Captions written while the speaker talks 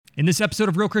In this episode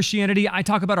of Real Christianity, I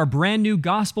talk about our brand new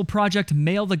gospel project,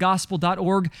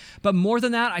 mailthegospel.org. But more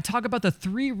than that, I talk about the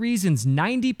 3 reasons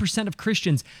 90% of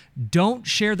Christians don't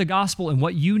share the gospel and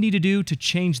what you need to do to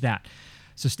change that.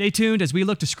 So stay tuned as we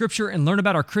look to Scripture and learn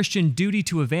about our Christian duty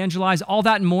to evangelize. All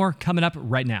that and more coming up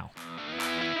right now.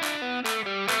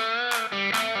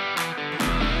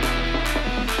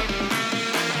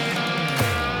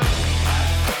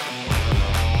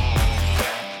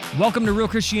 Welcome to Real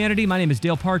Christianity. My name is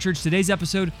Dale Partridge. Today's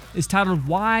episode is titled,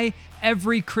 Why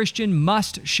Every Christian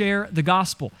Must Share the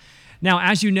Gospel. Now,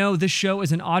 as you know, this show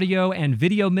is an audio and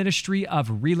video ministry of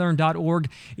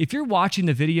relearn.org. If you're watching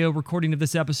the video recording of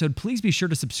this episode, please be sure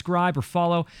to subscribe or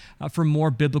follow for more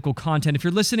biblical content. If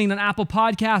you're listening on Apple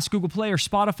Podcasts, Google Play, or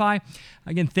Spotify,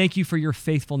 again, thank you for your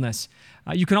faithfulness.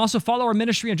 You can also follow our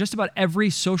ministry on just about every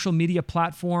social media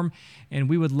platform, and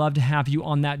we would love to have you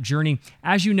on that journey.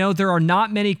 As you know, there are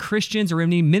not many Christians or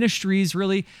any ministries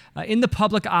really in the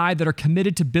public eye that are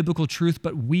committed to biblical truth,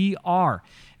 but we are.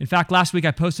 In fact, last week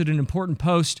I posted an important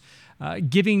post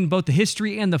giving both the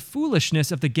history and the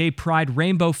foolishness of the gay pride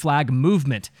rainbow flag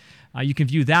movement. You can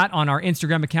view that on our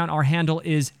Instagram account. Our handle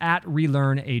is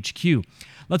 @RelearnHQ.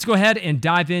 Let's go ahead and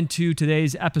dive into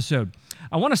today's episode.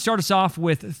 I want to start us off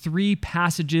with 3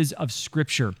 passages of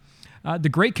Scripture. The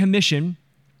Great Commission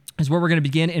is where we're going to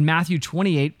begin in Matthew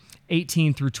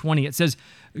 28:18 through 20. It says,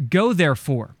 "Go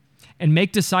therefore and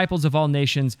make disciples of all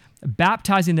nations,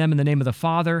 baptizing them in the name of the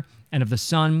Father and of the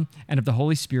Son and of the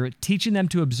Holy Spirit, teaching them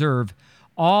to observe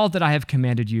all that I have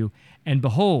commanded you. And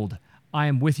behold, I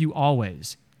am with you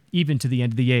always, even to the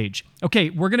end of the age." Okay,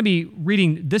 we're going to be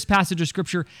reading this passage of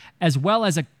Scripture as well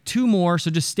as 2 more, so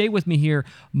just stay with me here.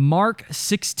 Mark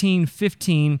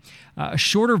 16:15, a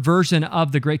shorter version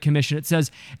of the Great Commission. It says,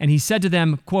 "And he said to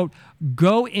them, quote,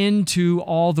 go into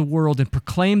all the world and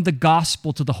proclaim the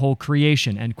gospel to the whole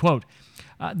creation," end quote.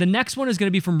 The next one is going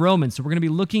to be from Romans, so we're going to be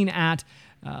looking at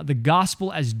the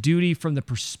gospel as duty from the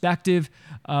perspective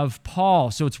of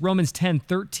Paul. So it's Romans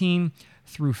 10:13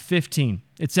 through 15.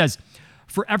 It says,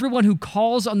 "For everyone who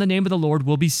calls on the name of the Lord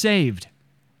will be saved.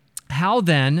 How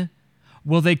then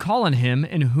will they call on him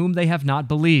in whom they have not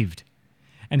believed?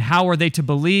 And how are they to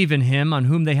believe in him on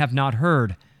whom they have not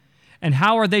heard? And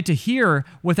how are they to hear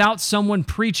without someone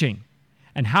preaching?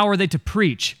 And how are they to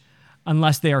preach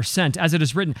unless they are sent? As it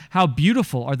is written, how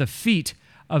beautiful are the feet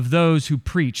of those who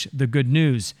preach the good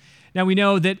news." Now we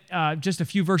know that just a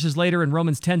few verses later in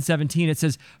Romans 10:17, it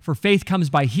says, "For faith comes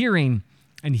by hearing,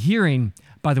 and hearing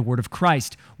by the word of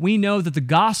Christ." We know that the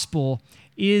gospel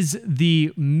is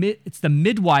the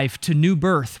midwife to new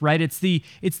birth, right? It's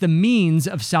the means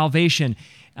of salvation.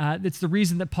 It's the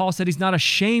reason that Paul said he's not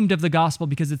ashamed of the gospel,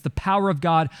 because it's the power of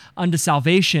God unto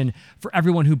salvation for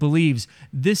everyone who believes.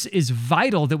 This is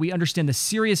vital that we understand the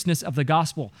seriousness of the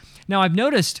gospel. Now, I've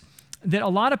noticed that a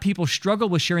lot of people struggle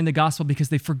with sharing the gospel because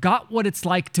they forgot what it's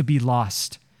like to be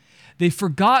lost. They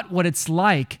forgot what it's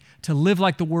like to live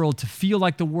like the world, to feel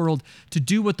like the world, to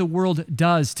do what the world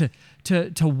does, to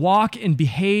walk and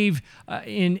behave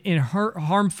in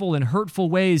harmful and hurtful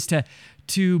ways,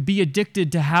 to be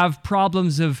addicted, to have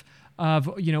problems of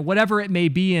whatever it may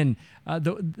be, and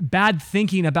the bad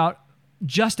thinking about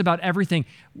just about everything.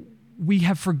 We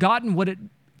have forgotten what it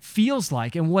feels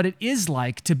like and what it is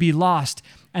like to be lost,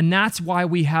 and that's why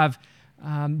we have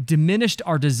diminished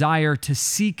our desire to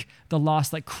seek the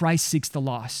lost like Christ seeks the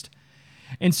lost.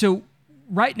 And so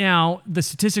right now, the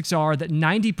statistics are that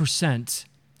 90%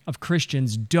 of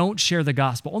Christians don't share the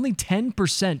gospel. Only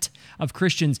 10% of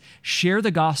Christians share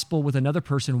the gospel with another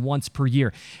person once per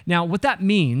year. Now, what that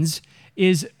means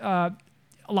is a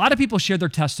lot of people share their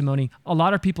testimony. A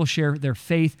lot of people share their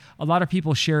faith. A lot of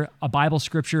people share a Bible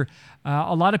scripture.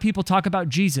 A lot of people talk about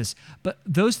Jesus. But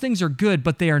those things are good,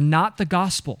 but they are not the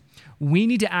gospel. We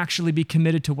need to actually be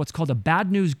committed to what's called a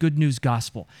bad news, good news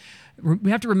gospel.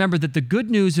 We have to remember that the good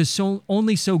news is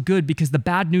only so good because the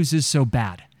bad news is so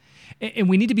bad. And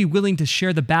we need to be willing to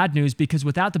share the bad news, because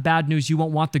without the bad news, you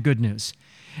won't want the good news.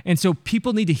 And so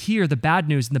people need to hear the bad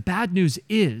news. And the bad news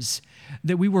is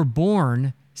that we were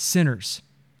born sinners.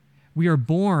 We are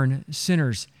born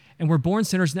sinners. And we're born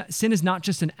sinners. Sin is not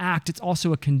just an act, it's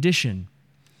also a condition.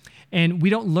 And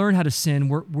we don't learn how to sin.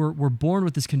 We're born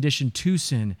with this condition to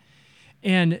sin.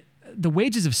 And the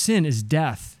wages of sin is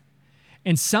death.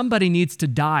 And somebody needs to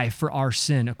die for our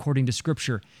sin, according to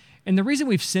Scripture. And the reason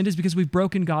we've sinned is because we've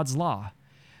broken God's law.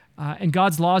 And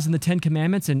God's law is in the 10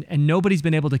 Commandments, and nobody's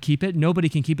been able to keep it. Nobody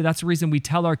can keep it. That's the reason we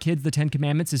tell our kids the 10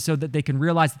 Commandments, is so that they can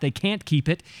realize that they can't keep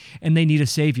it and they need a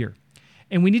Savior.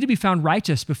 And we need to be found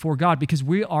righteous before God because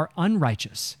we are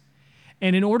unrighteous.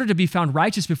 And in order to be found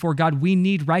righteous before God, we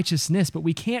need righteousness, but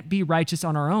we can't be righteous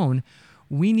on our own.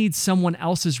 we need someone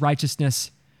else's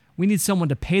righteousness. We need someone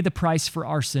to pay the price for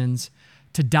our sins,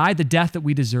 to die the death that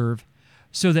we deserve,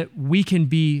 so that we can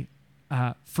be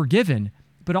forgiven.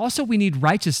 But also we need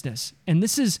righteousness. And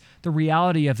this is the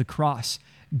reality of the cross.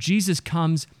 Jesus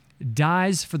comes,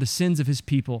 dies for the sins of his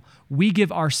people. We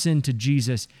give our sin to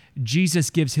Jesus. Jesus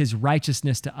gives his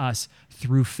righteousness to us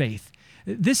through faith.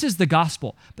 This is the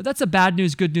gospel, but that's a bad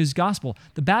news, good news gospel.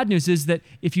 The bad news is that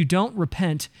if you don't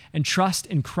repent and trust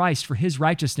in Christ for his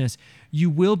righteousness, you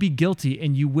will be guilty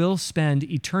and you will spend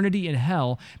eternity in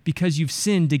hell because you've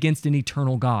sinned against an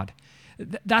eternal God.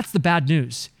 That's the bad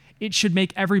news. It should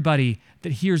make everybody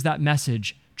that hears that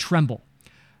message tremble.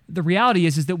 The reality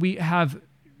is that we have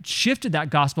shifted that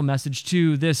gospel message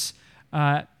to this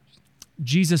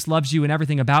Jesus loves you and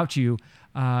everything about you.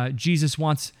 Jesus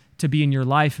wants to be in your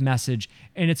life message.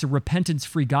 And it's a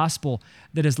repentance-free gospel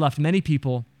that has left many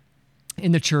people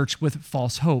in the church with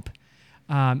false hope.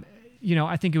 I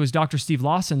think it was Dr. Steve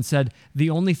Lawson said, the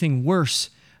only thing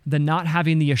worse than not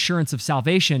having the assurance of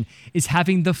salvation is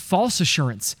having the false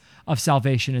assurance of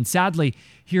salvation. And sadly,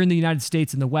 here in the United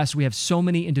States, in the West, we have so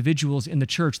many individuals in the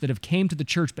church that have came to the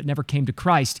church but never came to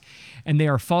Christ, and they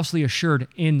are falsely assured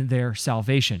in their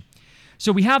salvation.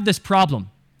 So we have this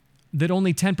problem that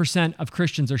only 10% of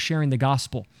Christians are sharing the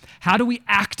gospel. How do we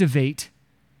activate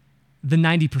the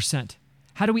 90%?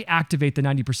 How do we activate the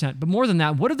 90%? But more than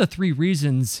that, what are the 3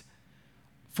 reasons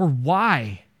for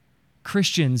why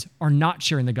Christians are not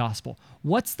sharing the gospel?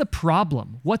 What's the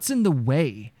problem? What's in the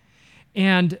way?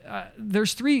 And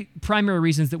there's 3 primary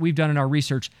reasons that we've done in our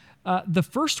research. The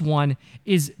first one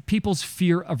is people's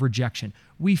fear of rejection.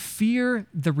 We fear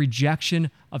the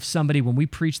rejection of somebody when we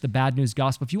preach the bad news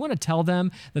gospel. If you want to tell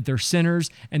them that they're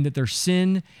sinners and that their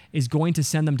sin is going to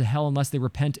send them to hell unless they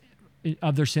repent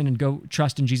of their sin and go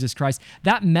trust in Jesus Christ,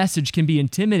 that message can be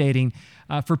intimidating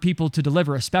for people to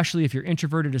deliver, especially if you're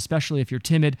introverted, especially if you're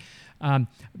timid.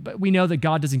 But we know that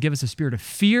God doesn't give us a spirit of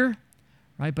fear,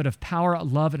 right, but of power,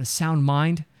 love, and a sound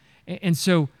mind. And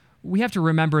so we have to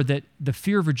remember that the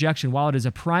fear of rejection, while it is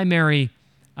a primary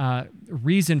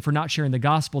reason for not sharing the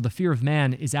gospel, the fear of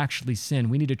man is actually sin.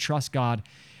 We need to trust God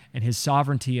and his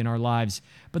sovereignty in our lives.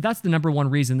 But that's the number one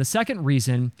reason. The second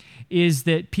reason is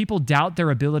that people doubt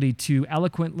their ability to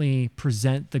eloquently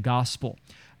present the gospel.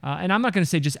 And I'm not going to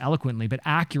say just eloquently, but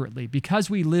accurately, because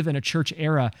we live in a church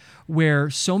era where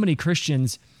so many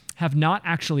Christians have not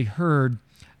actually heard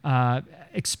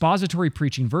expository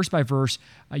preaching, verse by verse,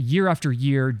 year after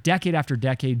year, decade after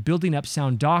decade, building up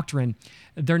sound doctrine.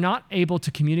 They're not able to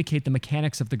communicate the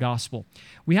mechanics of the gospel.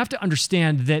 We have to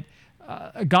understand that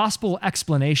a gospel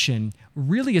explanation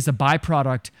really is a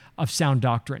byproduct of sound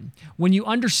doctrine. When you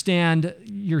understand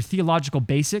your theological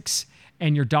basics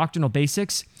and your doctrinal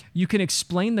basics, you can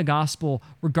explain the gospel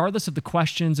regardless of the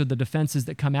questions or the defenses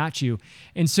that come at you.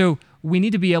 And so we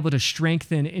need to be able to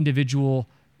strengthen individual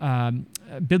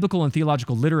biblical and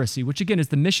theological literacy, which again is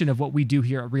the mission of what we do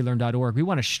here at relearn.org. We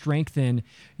want to strengthen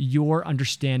your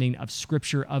understanding of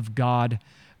Scripture, of God,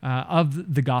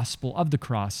 of the gospel, of the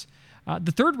cross.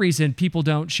 The third reason people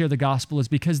don't share the gospel is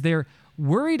because they're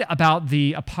worried about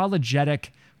the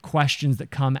apologetic questions that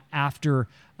come after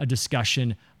a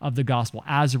discussion of the gospel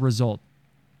as a result.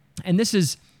 And this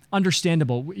is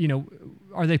understandable.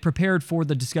 Are they prepared for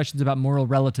the discussions about moral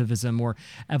relativism or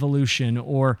evolution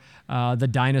or the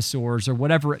dinosaurs or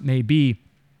whatever it may be?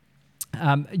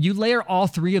 You layer all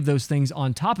 3 of those things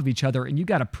on top of each other, and you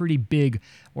got a pretty big,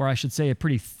 or I should say a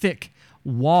pretty thick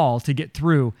wall to get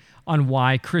through on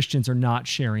why Christians are not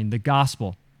sharing the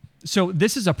gospel. So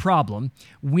this is a problem.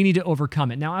 We need to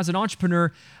overcome it. Now, as an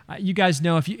entrepreneur, you guys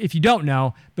know, if you don't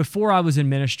know, before I was in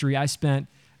ministry, I spent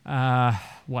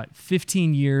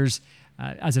 15 years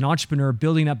as an entrepreneur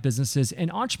building up businesses,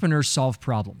 and entrepreneurs solve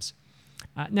problems.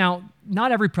 Now,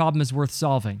 not every problem is worth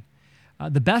solving.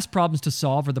 The best problems to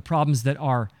solve are the problems that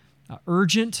are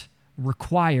urgent,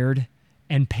 required,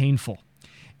 and painful.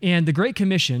 And the Great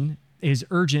Commission is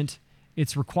urgent,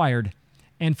 it's required,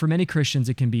 and for many Christians,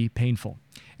 it can be painful.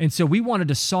 And so we wanted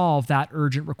to solve that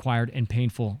urgent, required, and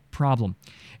painful problem.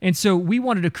 And so we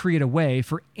wanted to create a way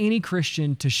for any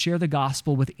Christian to share the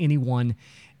gospel with anyone,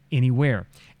 anywhere.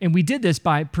 And we did this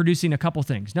by producing a couple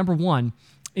things. Number one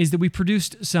is that we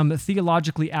produced some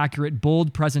theologically accurate,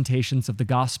 bold presentations of the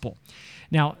gospel.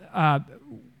 Now,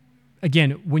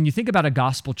 again, when you think about a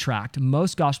gospel tract,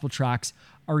 most gospel tracts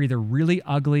are either really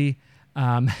ugly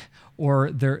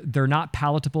or they're not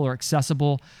palatable or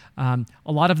accessible. A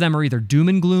lot of them are either doom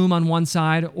and gloom on one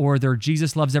side or they're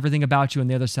Jesus loves everything about you on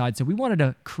the other side. So we wanted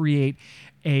to create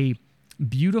a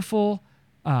beautiful,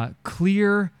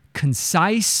 clear,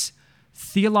 concise,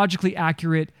 theologically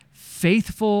accurate,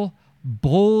 faithful,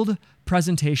 bold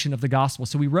presentation of the gospel.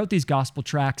 So we wrote these gospel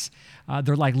tracts.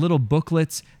 They're like little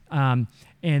booklets, and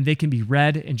they can be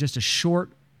read in just a short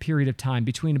period of time,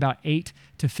 between about 8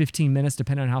 to 15 minutes,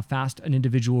 depending on how fast an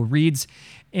individual reads.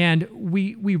 And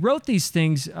we wrote these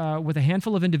things with a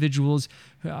handful of individuals.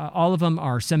 All of them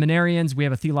are seminarians. We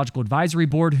have a theological advisory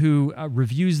board who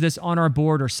reviews this. On our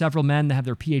board are several men that have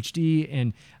their PhD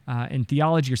in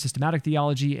theology or systematic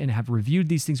theology and have reviewed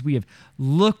these things. We have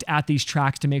looked at these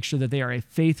tracts to make sure that they are a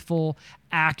faithful,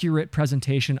 accurate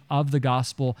presentation of the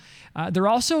gospel. They're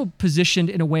also positioned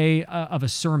in a way of a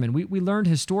sermon. We learned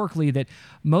historically that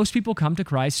most people come to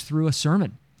Christ through a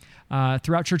sermon.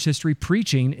 Throughout church history,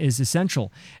 preaching is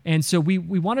essential. And so we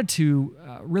wanted to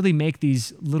really make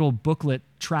these little booklet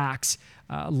tracts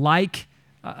like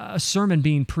a sermon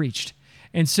being preached.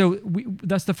 And so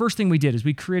that's the first thing we did, is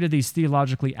we created these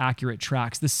theologically accurate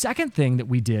tracts. The second thing that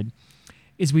we did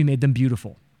is we made them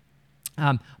beautiful.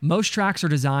 Most tracts are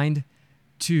designed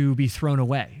to be thrown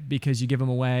away because you give them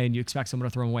away and you expect someone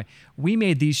to throw them away. We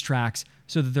made these tracts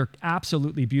so that they're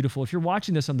absolutely beautiful. If you're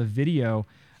watching this on the video,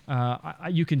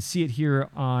 you can see it here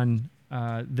on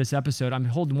this episode. I'm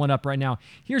holding one up right now.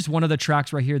 Here's one of the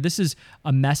tracts right here. This is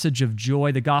a message of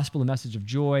joy, the gospel, a message of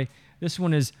joy. This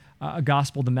one is a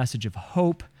gospel, the message of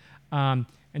hope. And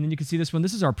then you can see this one.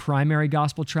 This is our primary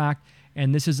gospel tract,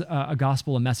 and this is a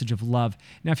gospel, a message of love.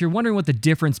 Now, if you're wondering what the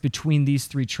difference between these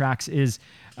three tracts is,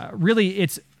 really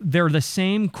they're the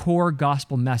same core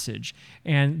gospel message,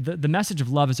 and the message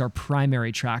of love is our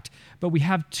primary tract, but we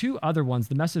have two other ones,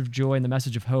 the message of joy and the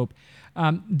message of hope.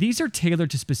 These are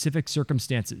tailored to specific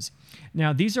circumstances.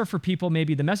 Now, these are for people,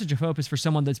 maybe the message of hope is for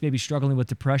someone that's maybe struggling with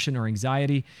depression or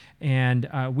anxiety, and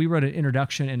we wrote an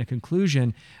introduction and a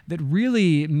conclusion that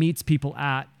really meets people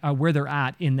at where they're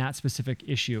at in that specific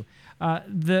issue.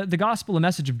 The gospel, a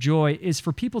message of joy, is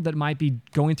for people that might be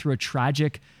going through a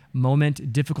tragic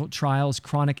moment, difficult trials,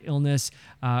 chronic illness,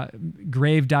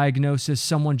 grave diagnosis,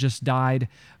 someone just died.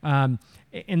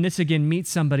 And this, again, meets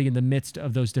somebody in the midst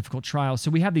of those difficult trials.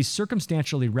 So we have these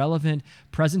circumstantially relevant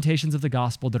presentations of the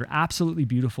gospel that are absolutely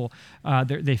beautiful.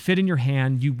 They fit in your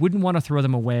hand. You wouldn't want to throw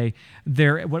them away.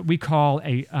 They're what we call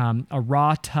a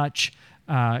raw touch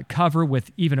cover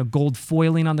with even a gold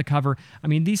foiling on the cover. I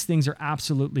mean, these things are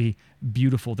absolutely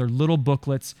beautiful. They're little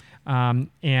booklets, and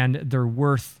they're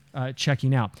worth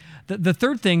checking out. The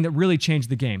third thing that really changed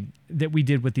the game that we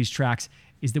did with these tracts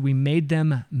is that we made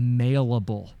them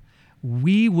mailable.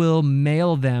 We will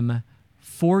mail them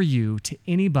for you to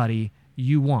anybody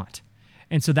you want.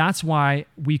 And so that's why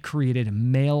we created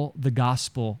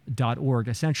mailthegospel.org.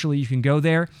 Essentially, you can go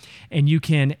there and you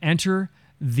can enter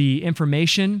the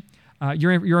information,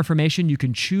 your information. You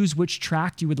can choose which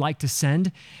tract you would like to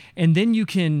send, and then you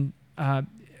can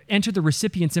enter the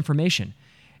recipient's information.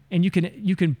 And you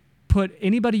can put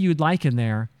anybody you'd like in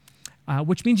there,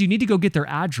 which means you need to go get their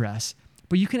address,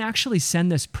 but you can actually send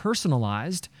this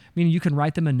personalized, meaning you can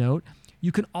write them a note.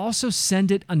 You can also send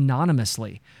it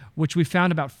anonymously, which we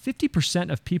found about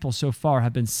 50% of people so far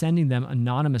have been sending them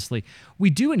anonymously. We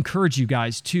do encourage you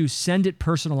guys to send it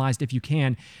personalized if you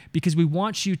can, because we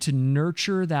want you to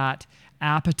nurture that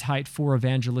appetite for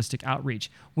evangelistic outreach.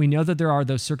 We know that there are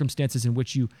those circumstances in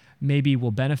which you maybe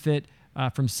will benefit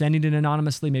from sending it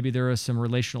anonymously. Maybe there is some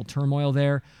relational turmoil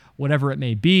there, whatever it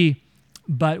may be.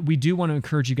 But we do want to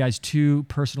encourage you guys to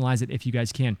personalize it if you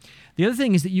guys can. The other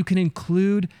thing is that you can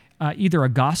include either a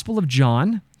Gospel of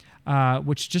John,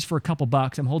 which just for a couple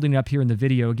bucks, I'm holding it up here in the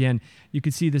video again. You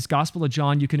can see this Gospel of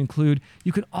John you can include.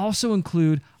 You can also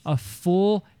include a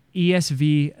full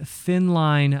ESV thin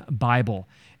line Bible.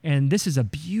 And this is a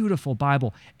beautiful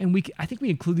Bible. And I think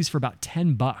we include these for about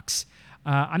 $10.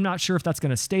 I'm not sure if that's going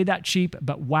to stay that cheap,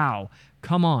 but wow,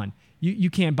 come on.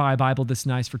 You can't buy a Bible this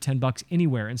nice for $10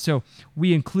 anywhere. And so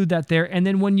we include that there. And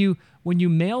then when you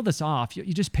mail this off,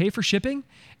 you just pay for shipping,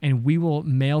 and we will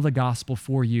mail the gospel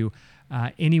for you,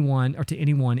 anyone or to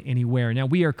anyone, anywhere. Now,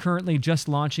 we are currently just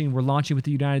launching. We're launching with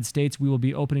the United States. We will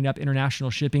be opening up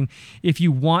international shipping. If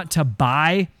you want to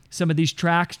buy some of these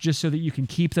tracts just so that you can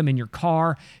keep them in your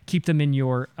car, keep them in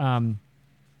your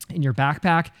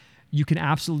backpack, you can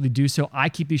absolutely do so. I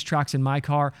keep these tracts in my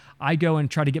car. I go and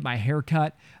try to get my hair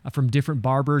cut from different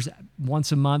barbers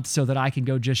once a month so that I can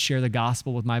go just share the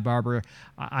gospel with my barber.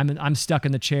 I'm stuck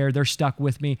in the chair. They're stuck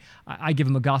with me. I give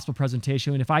them a gospel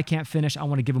presentation. And if I can't finish, I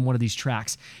want to give them one of these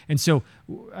tracts. And so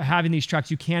having these tracts,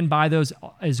 you can buy those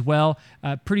as well.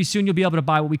 Pretty soon you'll be able to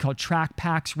buy what we call tract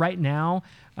packs. Right now,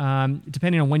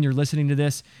 depending on when you're listening to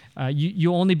this,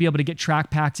 you'll only be able to get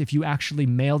tract packs if you actually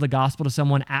mail the gospel to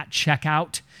someone at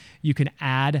checkout. You can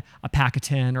add a pack of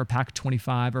 10 or a pack of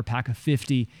 25 or a pack of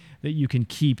 50 that you can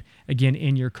keep, again,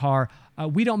 in your car.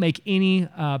 We don't make any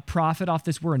profit off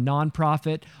this. We're a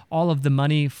nonprofit. All of the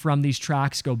money from these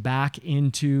tracts go back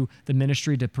into the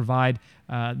ministry to provide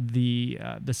the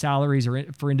salaries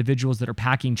for individuals that are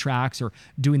packing tracts or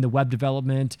doing the web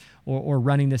development or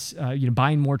running this,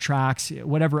 buying more tracts,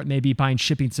 whatever it may be, buying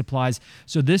shipping supplies.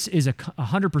 So this is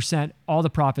 100% all the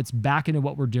profits back into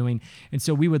what we're doing. And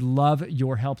so we would love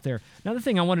your help there. Another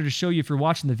thing I wanted to show you, if you're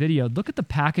watching the video, look at the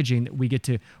packaging that we get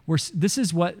to. This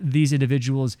is what these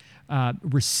individuals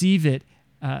receive it,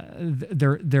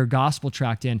 their gospel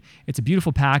tract in. It's a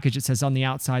beautiful package. It says on the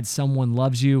outside, "Someone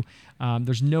loves you."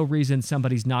 There's no reason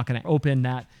somebody's not going to open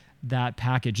that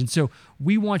package. And so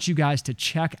we want you guys to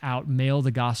check out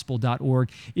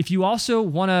mailthegospel.org. If you also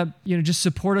want to, just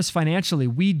support us financially,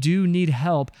 we do need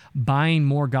help buying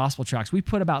more gospel tracts. We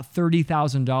put about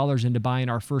 $30,000 into buying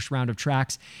our first round of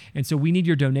tracts. And so we need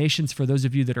your donations. For those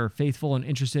of you that are faithful and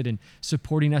interested in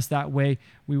supporting us that way,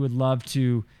 we would love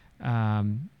to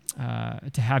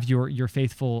have your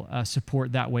faithful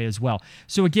support that way as well.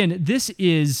 So again, this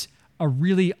is a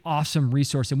really awesome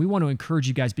resource, and we want to encourage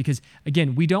you guys because,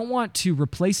 again, we don't want to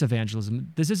replace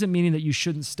evangelism. This isn't meaning that you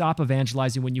shouldn't stop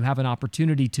evangelizing when you have an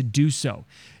opportunity to do so.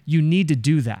 You need to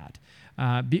do that,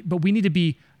 but we need to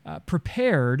be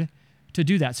prepared to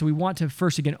do that. So we want to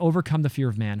first, again, overcome the fear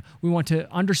of man. We want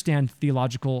to understand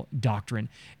theological doctrine,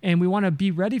 and we want to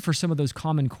be ready for some of those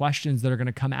common questions that are going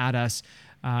to come at us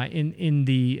in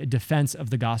the defense of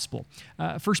the gospel.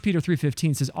 1 Peter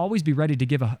 3:15 says, "Always be ready to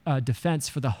give a defense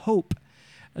for the hope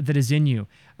that is in you."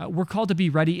 We're called to be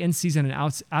ready in season and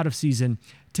out of season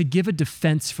to give a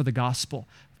defense for the gospel,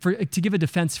 to give a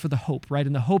defense for the hope, right?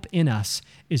 And the hope in us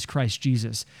is Christ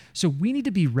Jesus. So we need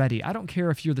to be ready. I don't care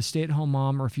if you're the stay-at-home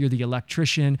mom or if you're the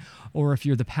electrician or if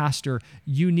you're the pastor,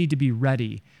 you need to be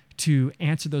ready to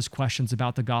answer those questions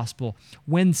about the gospel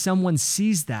when someone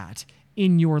sees that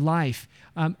in your life,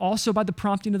 also by the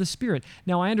prompting of the Spirit.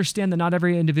 Now, I understand that not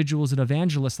every individual is an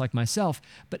evangelist like myself,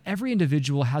 but every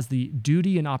individual has the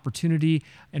duty and opportunity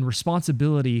and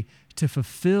responsibility to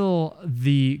fulfill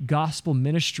the gospel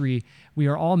ministry. We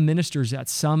are all ministers at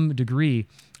some degree,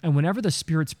 and whenever the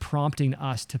Spirit's prompting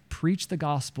us to preach the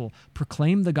gospel,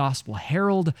 proclaim the gospel,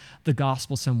 herald the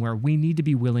gospel somewhere, we need to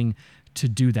be willing to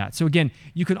do that. So again,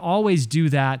 you can always do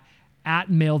that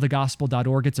at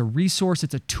mailthegospel.org. It's a resource.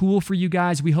 It's a tool for you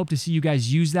guys. We hope to see you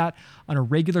guys use that on a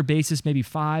regular basis, maybe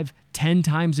 5-10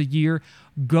 times a year.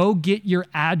 Go get your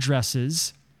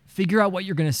addresses, figure out what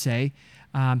you're going to say,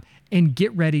 and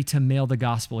get ready to mail the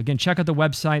gospel. Again, check out the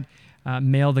website,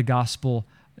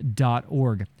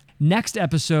 mailthegospel.org. Next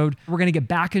episode, we're going to get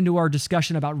back into our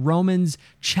discussion about Romans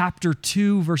chapter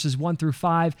 2, verses 1 through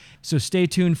 5. So stay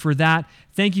tuned for that.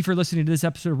 Thank you for listening to this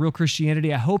episode of Real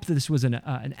Christianity. I hope that this was an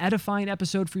edifying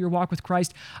episode for your walk with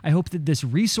Christ. I hope that this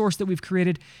resource that we've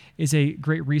created is a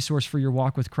great resource for your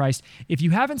walk with Christ. If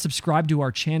you haven't subscribed to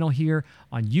our channel here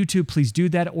on YouTube, please do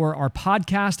that, or our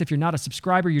podcast. If you're not a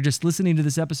subscriber, you're just listening to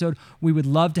this episode, we would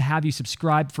love to have you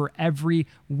subscribe for every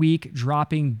week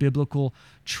dropping biblical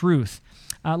truth.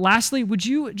 Lastly, would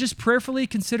you just prayerfully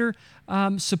consider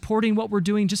supporting what we're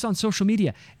doing just on social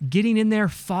media, getting in there,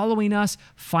 following us,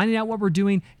 finding out what we're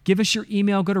doing. Give us your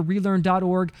email. Go to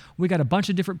relearn.org. We got a bunch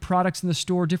of different products in the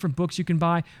store, different books you can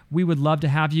buy. We would love to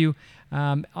have you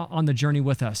on the journey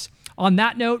with us. On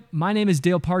that note, my name is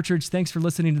Dale Partridge. Thanks for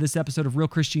listening to this episode of Real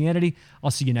Christianity. I'll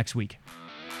see you next week.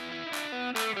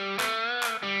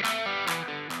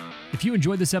 If you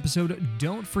enjoyed this episode,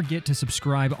 don't forget to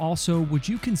subscribe. Also, would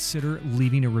you consider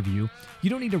leaving a review? You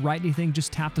don't need to write anything,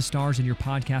 just tap the stars in your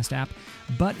podcast app.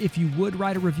 But if you would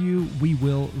write a review, we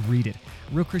will read it.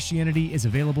 Real Christianity is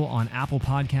available on Apple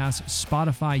Podcasts,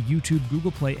 Spotify, YouTube,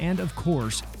 Google Play, and of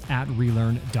course, at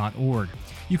relearn.org.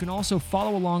 You can also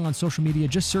follow along on social media.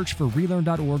 Just search for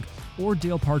relearn.org or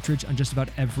Dale Partridge on just about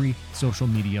every social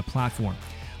media platform.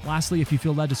 Lastly, if you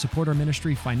feel led to support our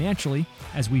ministry financially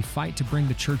as we fight to bring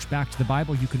the church back to the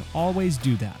Bible, you can always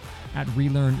do that at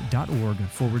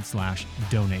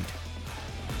relearn.org/donate.